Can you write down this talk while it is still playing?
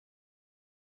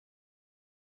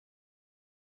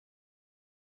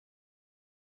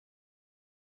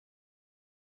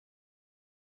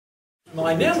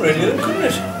My name really, couldn't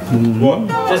it? What?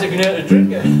 Designated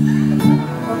drinker.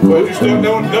 Well, just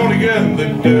down again,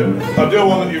 I'll do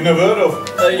one that you've never heard of.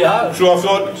 Yeah. So I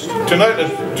thought tonight,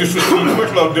 just for something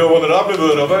special, I'll do one that I've never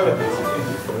heard of either.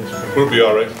 Will be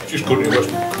alright, just country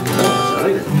western.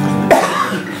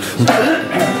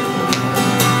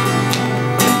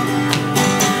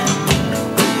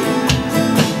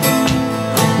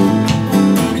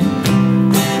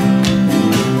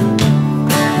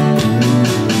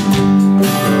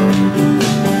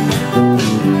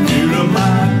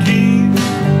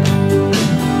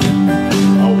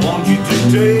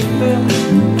 Take them.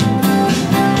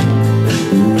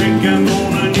 Think I'm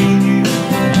gonna need you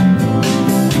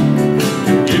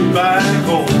to get back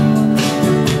home.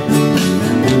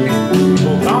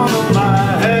 Hold on to my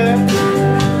hand,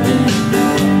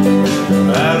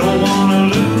 I don't wanna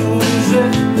lose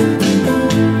it.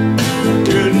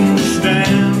 Couldn't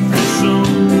stand for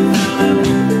something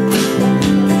else.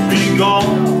 Be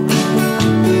gone.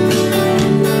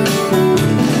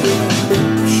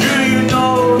 Sure you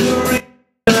know the reason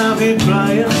I've been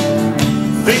trying.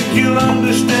 Think you'll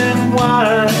understand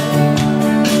why.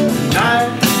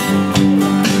 Tonight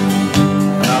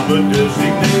I'm a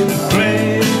designated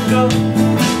drinker,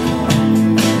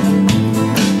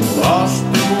 lost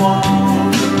the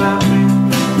one around me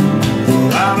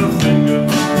without a finger.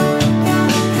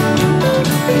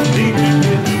 Need to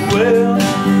get well,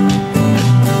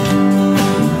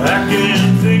 I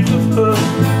can't think of her.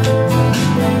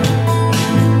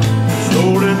 So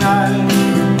tonight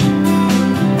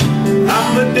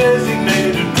I'm a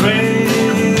designated drinker.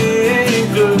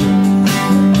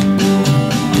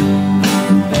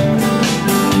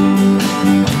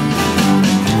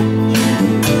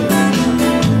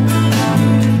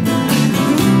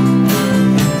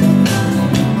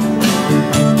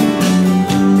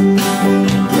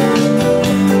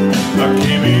 I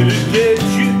came here to get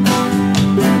you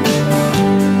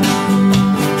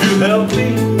to help me.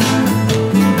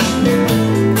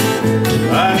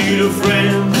 I need a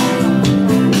friend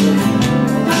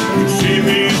to see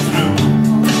me through.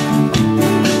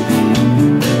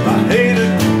 I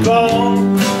hated to call,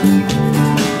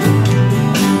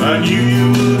 I knew you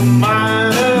wouldn't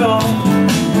mind at all.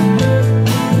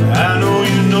 I know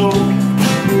you know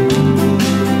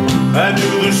I do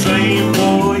the same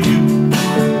for you.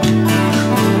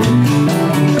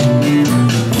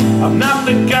 I'm not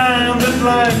the kind that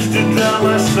likes to drown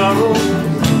my sorrow. I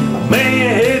may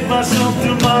hate myself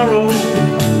tomorrow,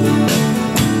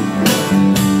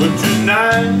 but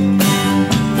tonight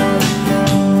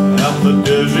I'm the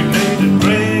designated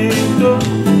drinker.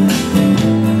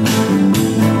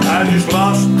 I just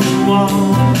lost the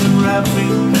one that wrapped me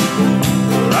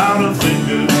around a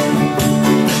finger.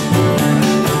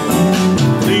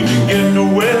 Need to get to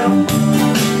well,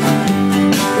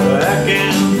 I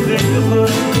can't think of her.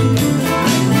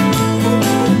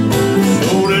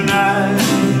 So tonight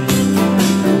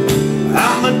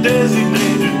I'm the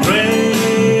designated drinker.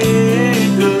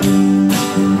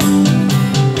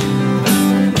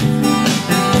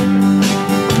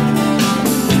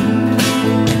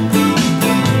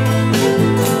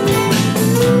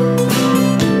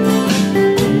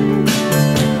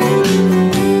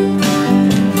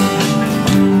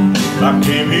 I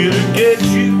came here to get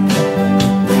you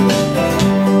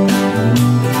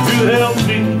to help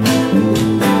me.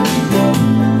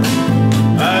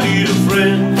 I need a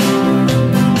friend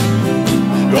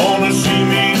who's gonna see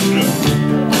me through.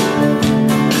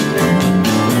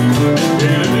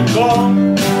 Here to call,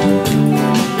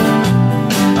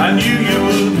 I knew you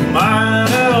wouldn't mind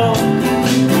at all.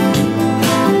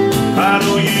 I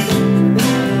know you,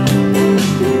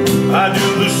 I do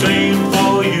the same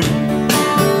for you.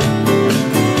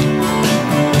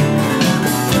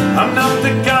 I'm not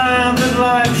the kind that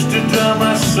likes to drown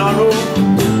my sorrow.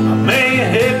 I may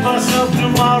hate myself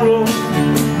tomorrow,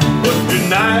 but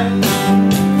tonight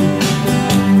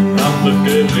I'm the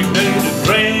designated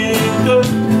drinker.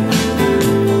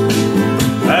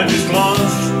 I just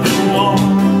lost the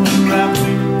one that wrapped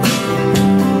me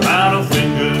around a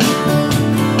finger.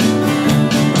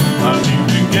 I need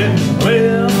to get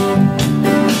well,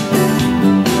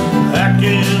 I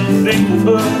can't think of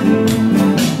her.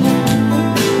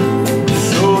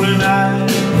 So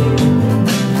tonight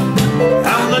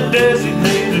I'm the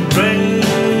designated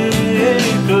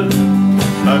drinker.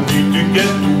 I need to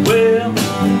get well,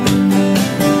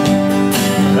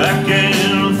 I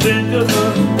can't think of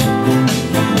her.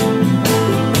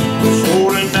 So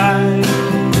tonight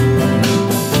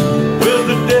we're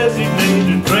the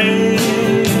designated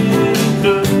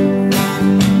drinker.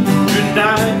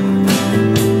 Tonight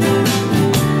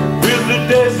we're the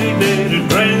designated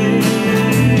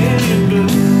drinker.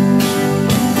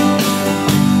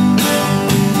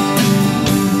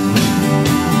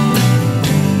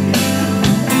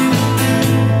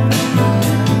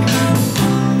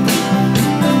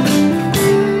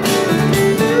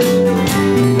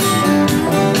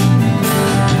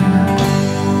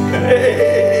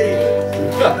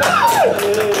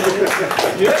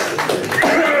 Yeah.